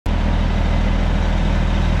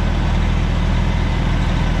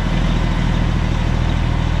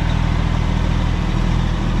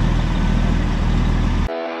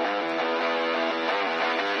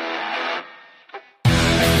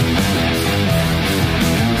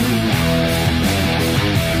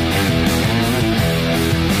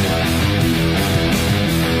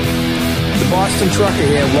Awesome Trucker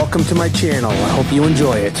here. Welcome to my channel. I hope you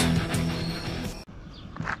enjoy it.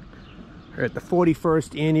 We're at the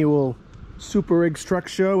 41st annual Super Rigs Truck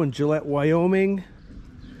Show in Gillette, Wyoming.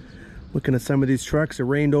 Looking at some of these trucks. It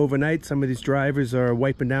rained overnight. Some of these drivers are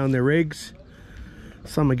wiping down their rigs.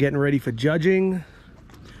 Some are getting ready for judging.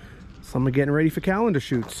 Some are getting ready for calendar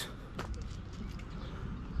shoots.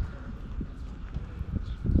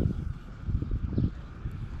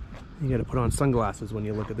 You gotta put on sunglasses when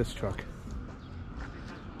you look at this truck.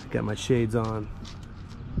 Got my shades on.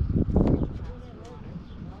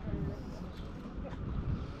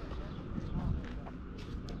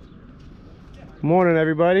 Good morning,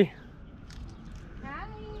 everybody. Hi.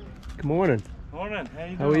 Good morning. Morning. How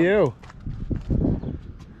you doing? How are you?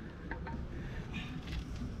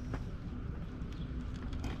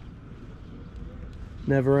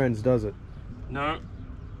 Never ends, does it? No.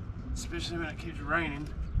 Especially when it keeps raining.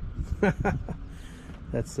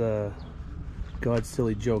 That's God's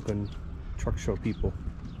silly joke on truck show people.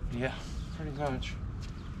 Yeah, pretty much.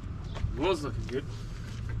 It was looking good.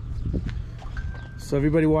 So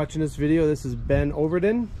everybody watching this video, this is Ben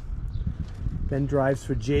Overton. Ben drives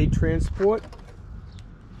for Jade Transport.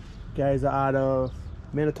 Guys are out of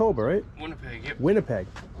Manitoba, right? Winnipeg, yep. Winnipeg.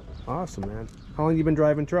 Awesome, man. How long have you been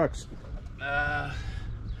driving trucks? That's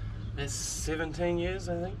 17 years,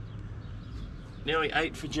 I think. Nearly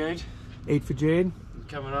 8 for Jade. 8 for Jade.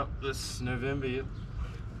 Coming up this November, yep.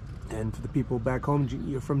 And for the people back home,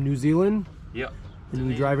 you're from New Zealand? Yep. And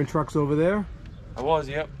you're driving trucks over there? I was,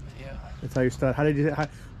 yep. Yeah. That's how you start.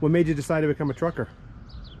 What made you decide to become a trucker?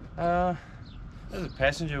 I was a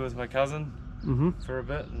passenger with my cousin for a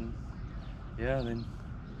bit, and yeah, then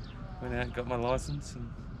went out and got my license.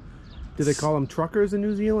 And do they call them truckers in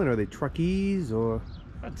New Zealand? Or are they truckies, or?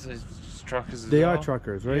 I'd say it's truckers as They well. are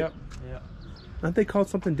truckers, right? Yep. Yep. Aren't they called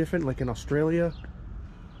something different, like in Australia?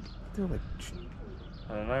 They're like...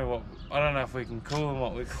 I don't know if we can call them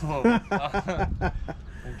what we call them on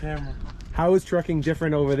camera. How is trucking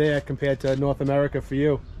different over there compared to North America for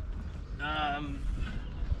you?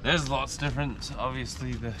 There's lots different.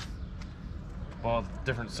 Obviously, the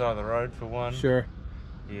different side of the road for one. Sure.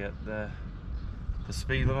 Yeah, the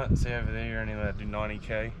speed limit. See over there, you're only allowed to do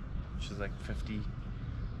 90k, which is like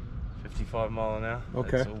 55 mile an hour.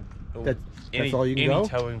 Okay. That's all you can go? Any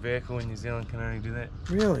towing vehicle in New Zealand can only do that.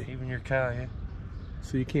 Really? Even your car, yeah.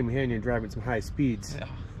 So you came here and you're driving some high speeds. Yeah.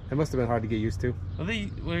 That must have been hard to get used to.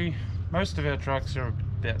 Well, most of our trucks are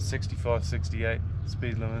about 65, 68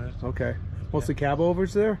 speed limited. Okay. Mostly cab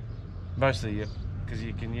overs there? Mostly, yeah. Because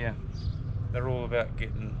you can, yeah. They're all about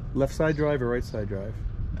getting... Left side drive or right side drive?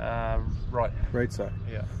 Right. Right side.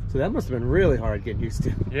 Yeah. So that must have been really hard getting used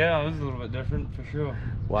to. Yeah, it was a little bit different for sure.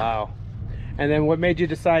 Wow. And then what made you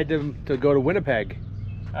decide to go to Winnipeg?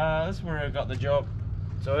 This is where I got the job.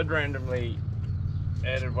 So I'd randomly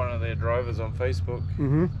added one of their drivers on Facebook.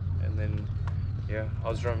 And then, yeah, I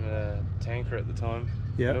was driving a tanker at the time.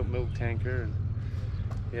 Yeah. Milk tanker. And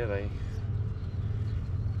yeah,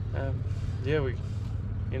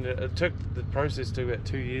 it took the process to about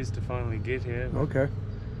 2 years to finally get here. Okay.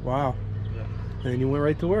 Wow. Yeah. And then you went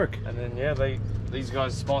right to work. And then, yeah, these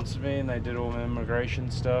guys sponsored me and they did all my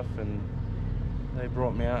immigration stuff and they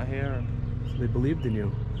brought me out here. And So they believed in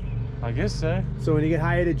you. I guess so. So when you get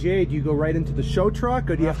hired at Jade, you go right into the show truck,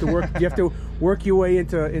 or do you have to work? Do you have to work your way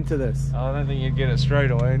into this? I don't think you'd get it straight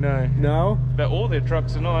away, no. No. But all their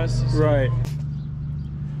trucks are nice. So. Right.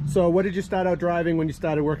 So what did you start out driving when you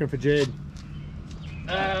started working for Jade?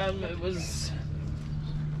 It was...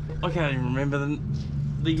 I can't even remember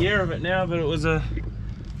the year of it now, but it was a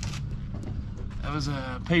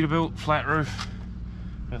Peterbilt flat roof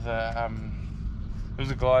with a it was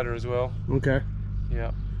a glider as well. Okay.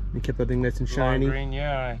 Yeah. You kept that thing nice and shiny. Lime green,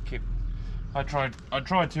 yeah. I tried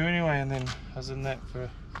to anyway, and then I was in that for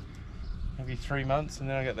maybe 3 months, and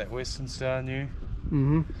then I got that Western Star new.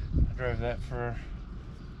 I drove that for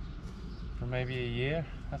maybe a year,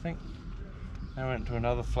 I think. Then I went to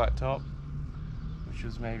another flat top, which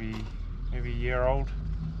was maybe a year old,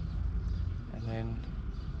 and then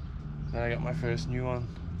I got my first new one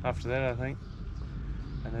after that, I think.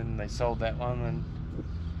 And then they sold that one, and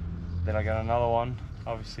then I got another one,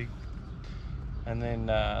 obviously. And then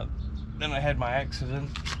I had my accident,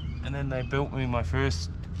 and then they built me my first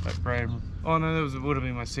brand. Oh no, it would have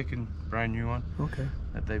been my second brand new one. Okay.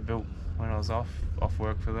 That they built when I was off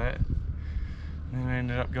work for that. And then I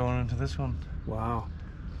ended up going into this one. Wow.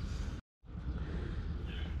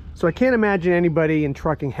 So I can't imagine anybody in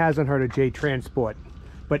trucking hasn't heard of Jade Transport,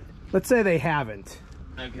 but let's say they haven't.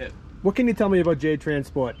 Okay. What can you tell me about Jade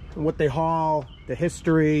Transport and what they haul, the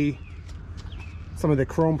history, some of the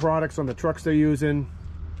chrome products on the trucks they're using?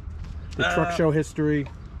 The truck show history.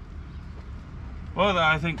 Well,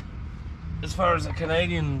 I think as far as a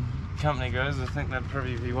Canadian company goes, I think they'd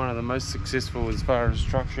probably be one of the most successful as far as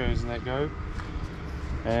truck shows and that go.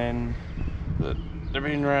 And they've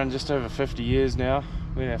been around just over 50 years now.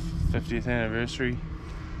 We had our 50th anniversary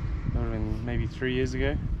maybe 3 years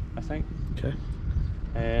ago, I think. Okay.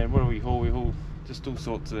 And what do we haul? We haul just all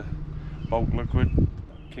sorts of bulk liquid,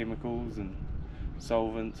 chemicals and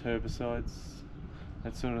solvents, herbicides,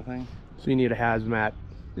 that sort of thing. So you need a hazmat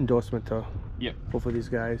endorsement to Yep. pull for these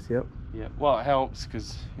guys. Yep. Yeah, well, it helps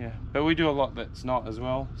because, yeah, but we do a lot that's not as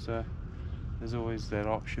well, so there's always that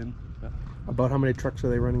option. But, About how many trucks are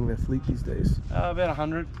they running in their fleet these days? about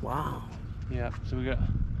 100. Wow. Yeah, so we got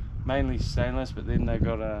mainly stainless, but then they've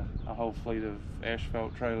got a whole fleet of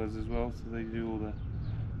asphalt trailers as well, so they do all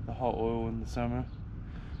the hot oil in the summer,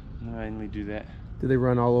 and they mainly do that. Do they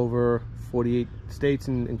run all over 48 states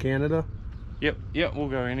in Canada? Yep, we'll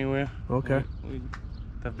go anywhere. Okay.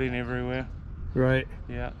 They've been everywhere. Right.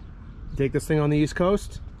 Yeah. You take this thing on the East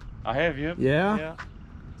Coast? I have, yep. Yeah? Yeah.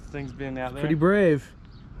 This thing's been out there. Pretty brave.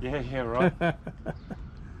 Yeah, right.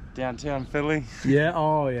 Downtown Philly. Yeah,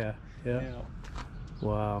 oh yeah. Yeah. Yeah.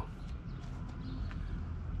 Wow.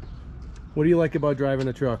 What do you like about driving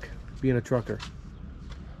a truck, being a trucker?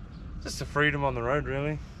 Just the freedom on the road,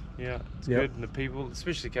 really. Yeah, it's Yep. good, and the people,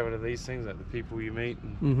 especially coming to these things, like the people you meet.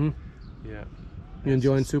 And, Mm-hmm. yeah. You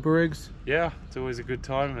enjoying super rigs? Yeah, it's always a good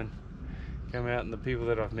time, and come out and the people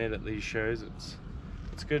that I've met at these shows, it's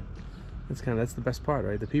good. That's the best part,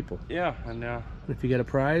 right? The people. Yeah, and now If you get a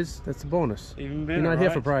prize, that's a bonus. even better. You're not here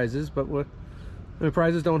for right? prizes, but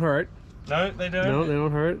prizes don't hurt. No, they don't. No, they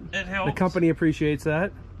don't hurt. It helps. The company appreciates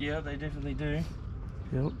that. Yeah, they definitely do. Yep.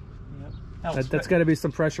 Yep. Helps, That's but- got to be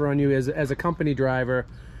some pressure on you as a company driver,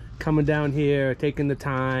 coming down here, taking the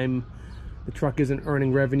time. The truck isn't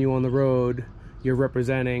earning revenue on the road. You're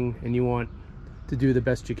representing, and you want to do the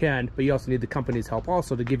best you can, but you also need the company's help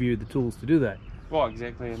also to give you the tools to do that. Well,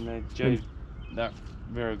 exactly, and they're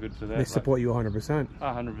very good for that. They support you 100%.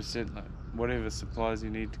 100%. Like whatever supplies you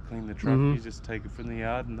need to clean the truck, Mhm. you just take it from the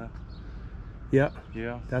yard, and Yeah,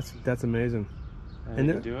 yeah, that's amazing. and And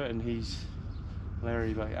he then- can do it. And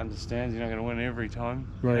Larry like understands you're not going to win every time,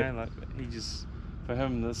 Right. You know? Like for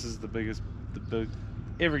him, this is the big.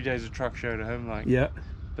 Every day's a truck show to him. Like Yeah.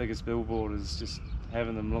 biggest billboard is just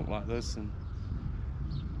having them look like this. And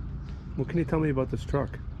What can you tell me about this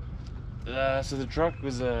truck? so the truck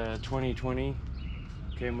was a 2020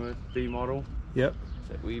 Kenworth B model Yep.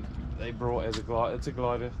 that they brought as a glider. It's a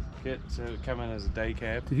glider kit, so it came in as a day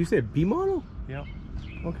cab. Did you say a B model? Yep.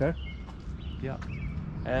 Okay. Yeah,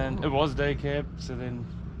 and it was day cab. So then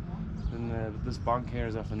this bunk here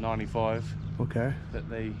is off a 95 Okay. that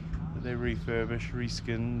they refurbished,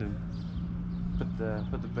 reskinned, and put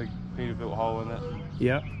the big Peterbilt hole in it. And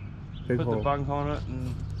Yep. Big put hole. the bunk on it,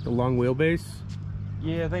 and The long wheelbase.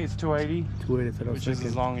 yeah, I think it's 280, 280, that's what I was which is as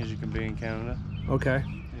thinking. long as you can be in Canada. Okay.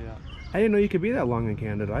 Yeah. I didn't know you could be that long in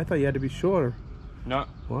Canada. I thought you had to be shorter. No.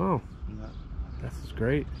 Wow. No. That's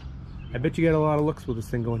great. I bet you get a lot of looks with this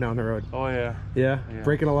thing going down the road. Oh yeah. Yeah? Yeah.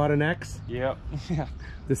 Breaking a lot of necks? Yep. Yeah.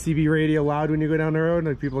 The CB radio loud when you go down the road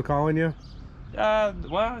and people are calling you?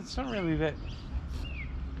 Well, it's not really that.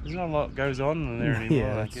 There's not a lot goes on in there anymore.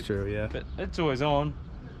 Yeah, like that's true, yeah. But it's always on.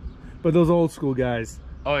 But those old school guys.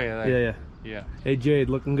 Oh yeah. Yeah. Yeah. Hey Jade,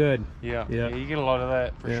 looking good. Yeah. Yeah. Yeah. You get a lot of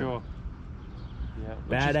that for Yeah. sure. Yeah.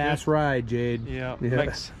 which is Badass good. ride, Jade. Yeah.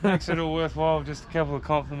 Yeah. Makes it all worthwhile. Just a couple of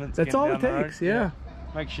compliments. That's getting all down it the road. takes, yeah.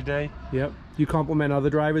 Makes your day. Yep. You compliment other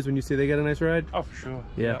drivers when you see they get a nice ride? Oh, for sure.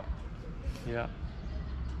 Yeah. Yeah.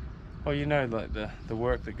 Well, you know, like the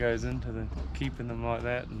work that goes into keeping them like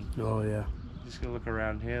that, and Oh, yeah. you just gotta look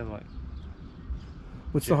around here, like.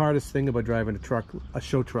 What's the hardest thing about driving a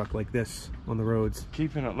show truck like this on the roads?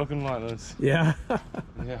 Keeping it looking like this. Yeah.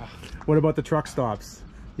 Yeah. What about the truck stops?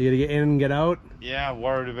 You gotta get in and get out? Yeah,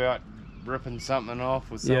 worried about ripping something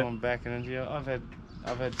off with Yep. someone backing into you. I've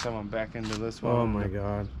had someone back into this one. Oh my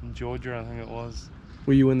God. In Georgia, I think it was.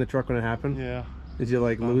 Were you in the truck when it happened? Yeah. Did you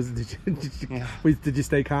like lose? Did you, Yeah. did you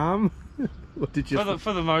stay calm? What did you?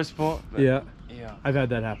 For the most part. But Yeah. Yeah. I've had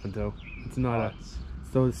that happen too. It's not Oh, a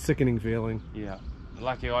so sickening feeling. Yeah.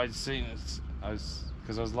 Lucky I'd seen it.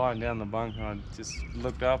 Because I was lying down the bunk and I just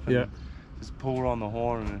looked up and Yeah. just pulled on the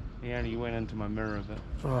horn and he only went into my mirror.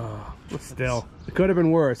 But Oh, but still, it could have been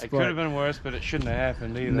worse. it but could have been worse, but it shouldn't have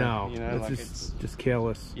happened either. No, you know, it's like just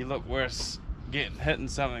careless. you look worse hitting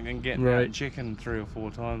something and getting Right. out and chicken 3 or 4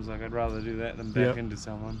 times. Like I'd rather do that than back Yep. into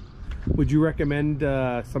someone. Would you recommend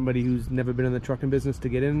somebody who's never been in the trucking business to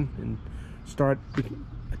get in and start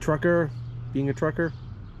a trucker, being a trucker?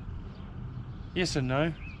 Yes and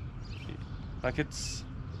no. Like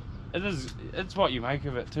it is. It's what you make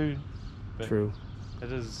of it too. But True.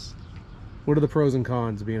 It is. What are the pros and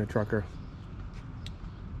cons of being a trucker?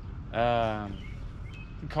 The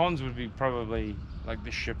cons would be probably like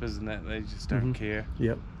the shippers and that they just don't care.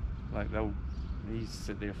 Yep. Like you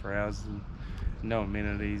sit there for hours and no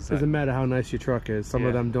amenities. Doesn't matter how nice your truck is. Some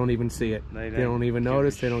of them don't even see it. They don't even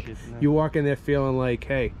notice. They don't. Shit, no. You walk in there feeling like,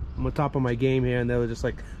 hey, I'm on top of my game here, and they're just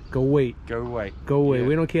like, go wait. Go wait. Go wait. Yeah.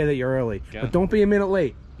 We don't care that you're early, Yeah. but don't be a minute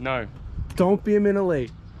late. No. Don't be a minute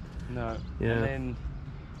late. No. Yeah. And then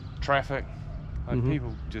traffic. Like Mhm.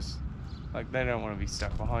 people just like they don't want to be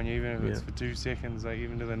stuck behind you, even if it's Yeah. for 2 seconds. Like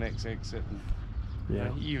even to the next exit. And, Yeah.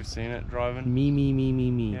 you've seen it driving. Me.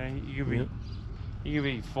 You know, you could be. Yep. You could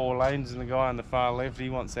be 4 lanes and the guy on the far left, he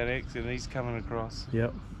wants that exit and he's coming across.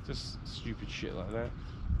 Yep. Just stupid shit like that.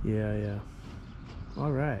 Yeah.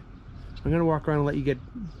 All right. I'm gonna walk around and let you get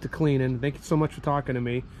to cleaning. Thank you so much for talking to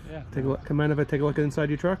me. Yeah. Take a look. Come on, if I take a look inside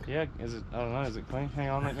your truck. Yeah, is it? I don't know. Is it clean? Hang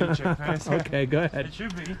on, let me check first. Okay, go ahead. It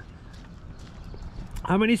should be.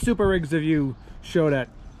 How many super rigs have you showed at?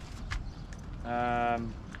 I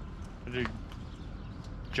do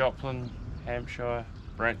Joplin, Hampshire,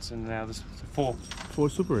 Branson. Now this is 4. 4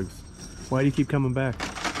 super rigs. Why do you keep coming back?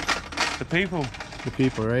 The people. The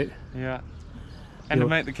people, right? Yeah. And to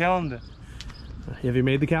make the calendar. Have you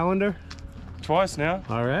made the calendar? Twice now.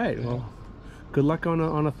 All right. Yeah. Well, good luck on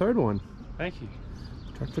a 3rd one. Thank you.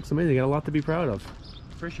 Truck looks amazing. You got a lot to be proud of.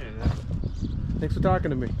 Appreciate that. Thanks for talking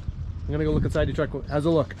to me. I'm gonna go look inside your truck. How's it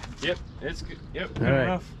look? Yep, it's good. Yep, good All right.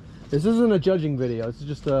 enough. This isn't a judging video. This is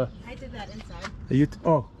just a. I did that inside.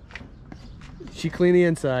 Oh, she cleaned the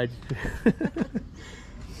inside.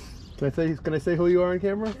 Can I say who you are on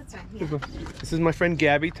camera? That's fine. Yeah. This is my friend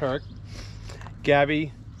Gabby Turk.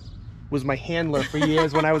 Gabby was my handler for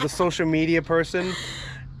years when I was a social media person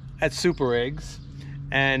at Super Eggs,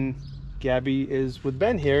 and Gabby is with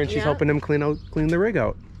Ben here, and she's helping him clean the rig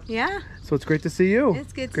out. Yeah. So it's great to see you.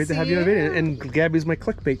 It's good to Great to see have you on video. you. And Gabby's my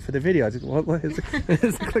clickbait for the video. I was like, what is it?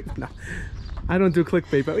 Is it click? No, I don't do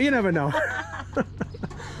clickbait, but you never know.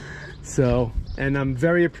 So, and I'm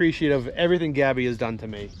very appreciative of everything Gabby has done to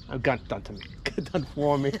me. Done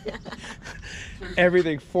for me.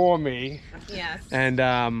 Everything for me. Yes. And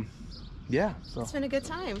yeah. So It's been a good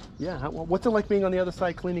time. yeah. What's it like being on the other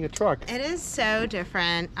side cleaning a truck? It is so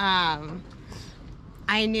different.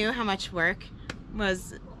 I knew how much work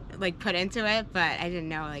was like put into it, but I didn't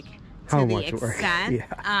know like to How the much work? extent.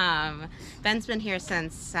 Yeah. Ben's been here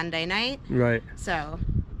since Sunday night, Right. so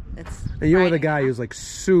it's. And you're with a Friday guy now. who's like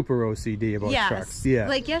super OCD about Yes. trucks. Yeah.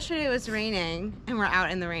 Like yesterday it was raining and we're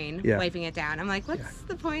out in the rain wiping it down. I'm like, what's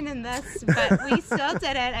the point in this? But we still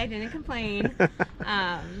did it. I didn't complain.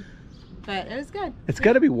 But it was good. It's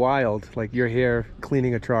got to be wild, like you're here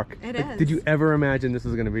cleaning a truck. It Like, is. Did you ever imagine this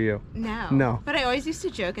was going to be you? No. No. But I always used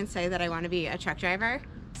to joke and say that I want to be a truck driver.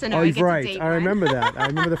 So now Oh, I you're get to right. date I one. remember that. I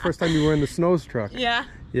remember the first time you were in the Snows truck. Yeah.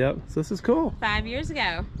 Yep. So this is cool. 5 years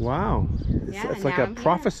ago. Wow. Yeah, It's like now a I'm here.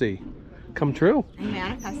 prophecy come true. I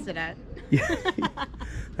manifested it. Yeah.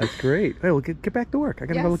 That's great. Hey, well, get back to work. I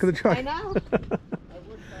got to go look at the truck. I know.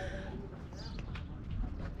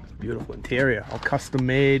 Beautiful interior, all custom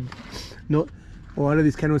made. No, a lot of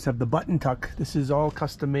these Kenworths have the button tuck. This is all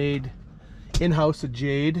custom made in-house at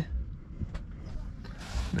Jade.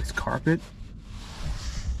 Nice carpet.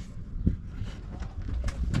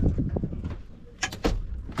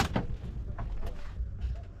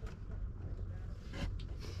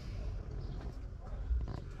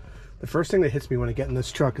 The first thing that hits me when I get in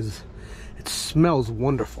this truck is it smells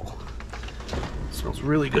wonderful. It smells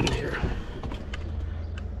really good in here.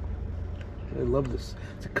 I love this.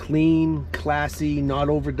 It's a clean, classy, not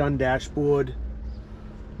overdone dashboard.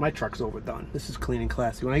 My truck's overdone. This is clean and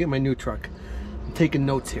classy. When I get my new truck, I'm taking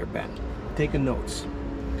notes here, Ben. I'm taking notes.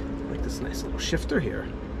 I like this nice little shifter here.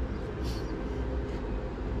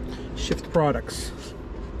 Shift Products.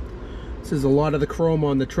 This is a lot of the chrome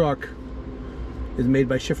on the truck is made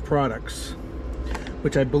by Shift Products,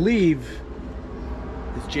 which I believe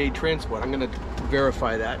is Jade Transport. I'm gonna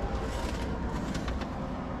verify that.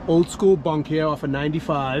 Old school bunk here off of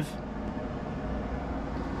 95.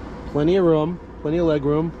 Plenty of room, plenty of leg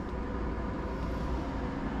room.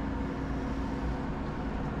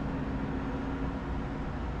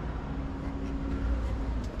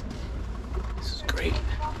 This is great.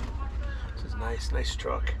 This is nice, nice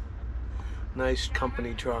truck. Nice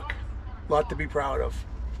company truck. Lot to be proud of.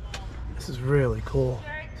 This is really cool.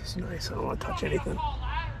 This is nice. I don't want to touch anything. All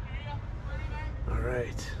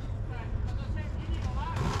right.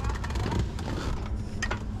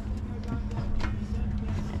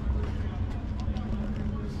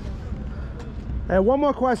 I have one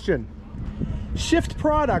more question. Shift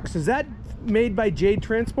Products, is that made by Jade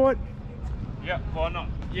Transport? Yeah, well not,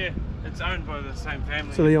 yeah, it's owned by the same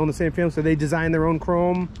family. So they own the same family, so they design their own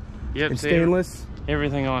chrome and stainless?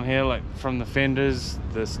 Everything on here, like from the fenders,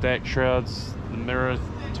 the stack shrouds, the mirror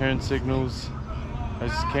turn signals,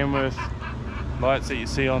 those Kenworth lights that you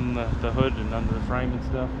see on the hood and under the frame and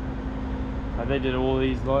stuff. They did all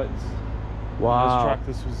these lights. Wow. This truck,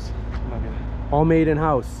 this was like all made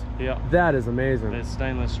in-house. Yeah. That is amazing. There's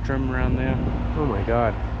stainless trim around there. Oh my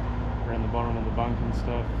god. Around the bottom of the bunk and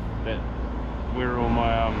stuff. That where all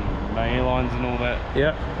my my airlines and all that.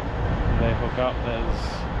 Yep. They hook up.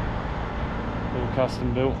 That's all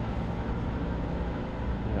custom built.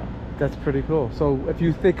 Yeah. That's pretty cool. So if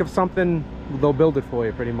you think of something, they'll build it for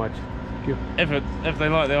you pretty much. If they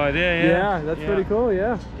like the idea, yeah. Yeah, that's pretty cool,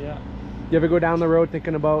 yeah. Yeah. You ever go down the road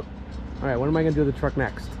thinking about, all right, what am I gonna do to the truck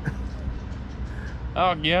next?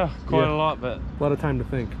 Oh yeah, quite a lot, but a lot of time to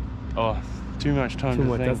think. Oh, too much time to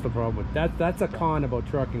think. That's the problem. That's a con about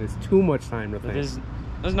trucking, is too much time to think.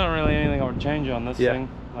 There's not really anything I would change on this thing.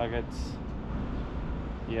 Like like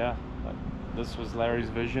this was Larry's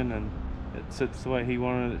vision and it sits the way he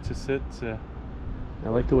wanted it to sit, so I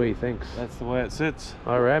like the way he thinks. that's the way it sits.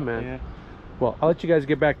 All right, man. Yeah. Well, I'll let you guys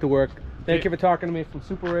get back to work. Thank you for talking to me from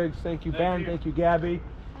Super Rigs. Thank you, Ben. Thank you, Gabby.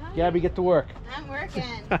 Gabby, get to work. I'm working.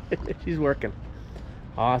 She's working.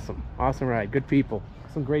 Awesome. Awesome ride. Good people.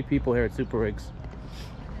 Some great people here at Super Rigs.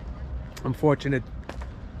 I'm fortunate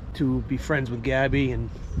to be friends with Gabby, and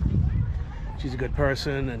she's a good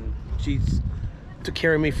person, and she's took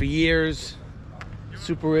care of me for years.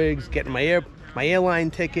 Super Rigs, getting my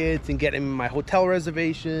airline tickets and getting my hotel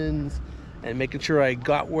reservations and making sure I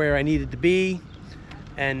got where I needed to be,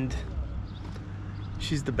 and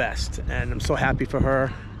she's the best, and I'm so happy for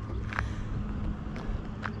her.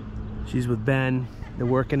 She's with Ben. They're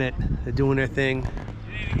working it. They're doing their thing.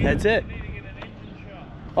 That's it.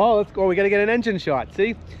 Oh, let's go. We got to get an engine shot.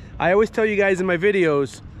 See? I always tell you guys in my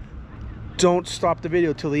videos, don't stop the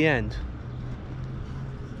video till the end.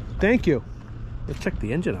 Thank you. Let's check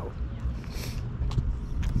the engine out.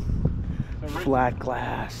 Flat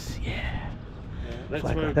glass. Yeah. That's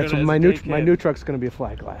what my new truck's going to be, a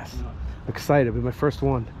flat glass. Excited. It'll be my first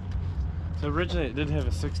one. So originally it did have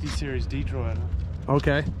a 60 series Detroit.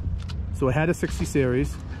 Okay. So it had a 60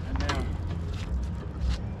 series. And now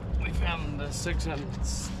we found the 600,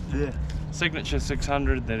 signature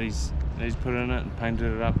 600 that he's put in it and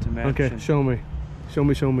painted it up to match. Okay, show me. Show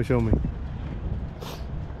me.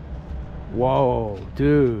 Whoa,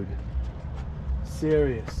 dude.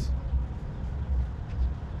 Serious.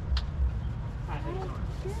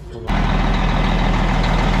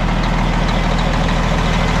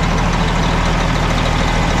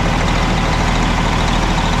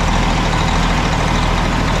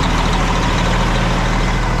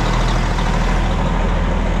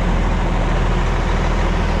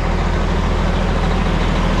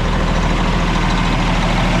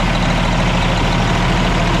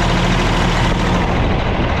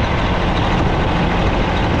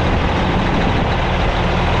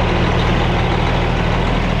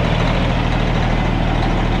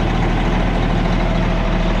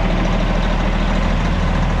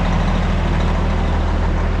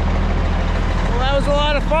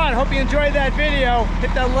 Hope you enjoyed that video.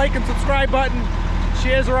 Hit that like and subscribe button.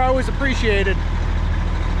 Shares are always appreciated.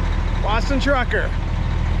 Boston Trucker.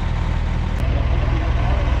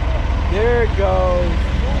 There it goes.